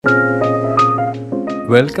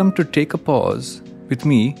Welcome to Take a Pause with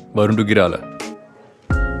me, Varun Dugirala.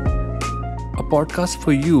 A podcast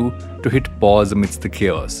for you to hit pause amidst the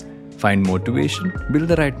chaos, find motivation, build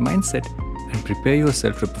the right mindset, and prepare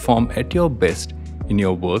yourself to perform at your best in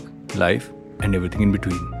your work, life, and everything in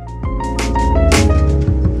between.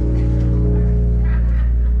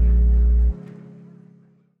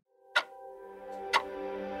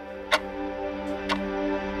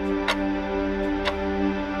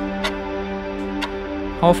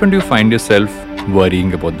 How often do you find yourself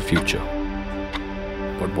worrying about the future?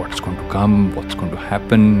 About what's going to come, what's going to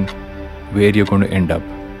happen, where you're going to end up,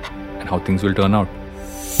 and how things will turn out.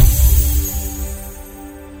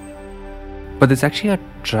 But there's actually a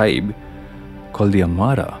tribe called the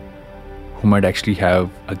Amara who might actually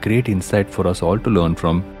have a great insight for us all to learn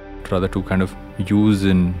from, rather to kind of use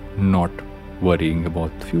in not worrying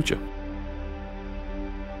about the future.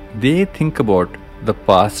 They think about the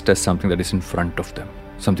past as something that is in front of them,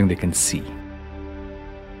 something they can see.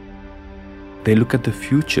 They look at the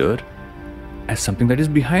future as something that is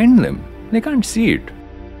behind them. They can't see it.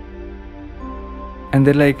 And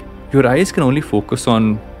they're like, your eyes can only focus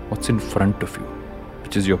on what's in front of you,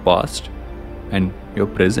 which is your past and your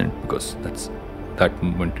present, because that's that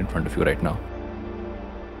moment in front of you right now.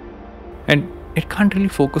 And it can't really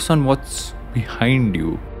focus on what's behind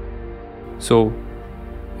you. So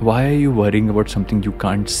why are you worrying about something you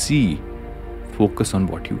can't see? Focus on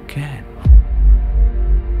what you can.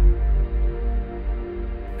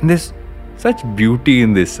 And there's such beauty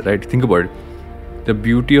in this, right? Think about it. The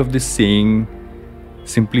beauty of this saying,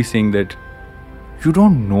 simply saying that you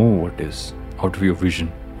don't know what is out of your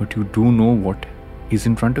vision, but you do know what is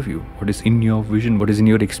in front of you, what is in your vision, what is in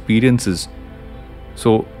your experiences.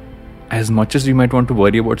 So as much as we might want to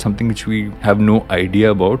worry about something which we have no idea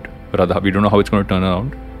about, rather we don't know how it's going to turn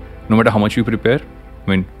around, no matter how much we prepare, I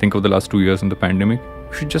mean, think of the last 2 years in the pandemic.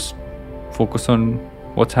 We should just focus on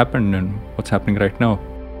what's happened and what's happening right now.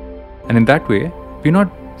 And in that way, we're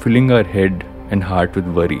not filling our head and heart with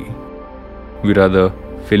worry. We're rather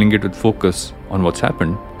filling it with focus on what's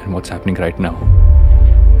happened and what's happening right now.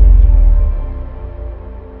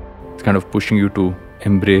 It's kind of pushing you to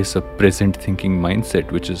embrace a present thinking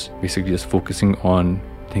mindset, which is basically just focusing on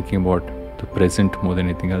thinking about the present more than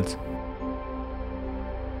anything else.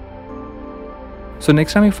 So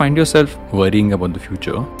next time you find yourself worrying about the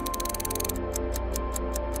future,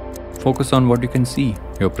 focus on what you can see,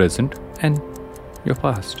 your present and your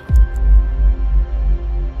past.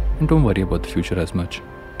 And don't worry about the future as much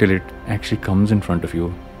till it actually comes in front of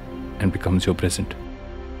you and becomes your present.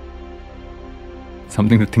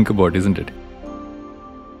 Something to think about, isn't it?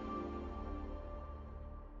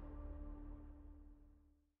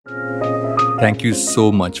 Thank you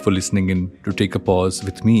so much for listening in to Take a Pause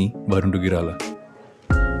with me, Varun Dugirala.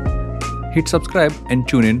 Hit subscribe and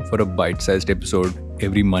tune in for a bite-sized episode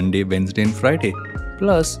every Monday, Wednesday and Friday.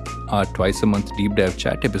 Plus, our twice-a-month deep dive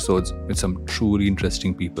chat episodes with some truly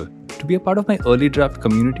interesting people. To be a part of my early draft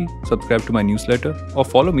community, subscribe to my newsletter or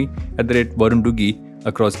follow me at @Varun Dugi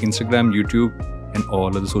across Instagram, YouTube and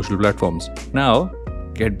all other social platforms. Now,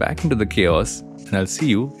 get back into the chaos and I'll see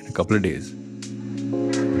you in a couple of days.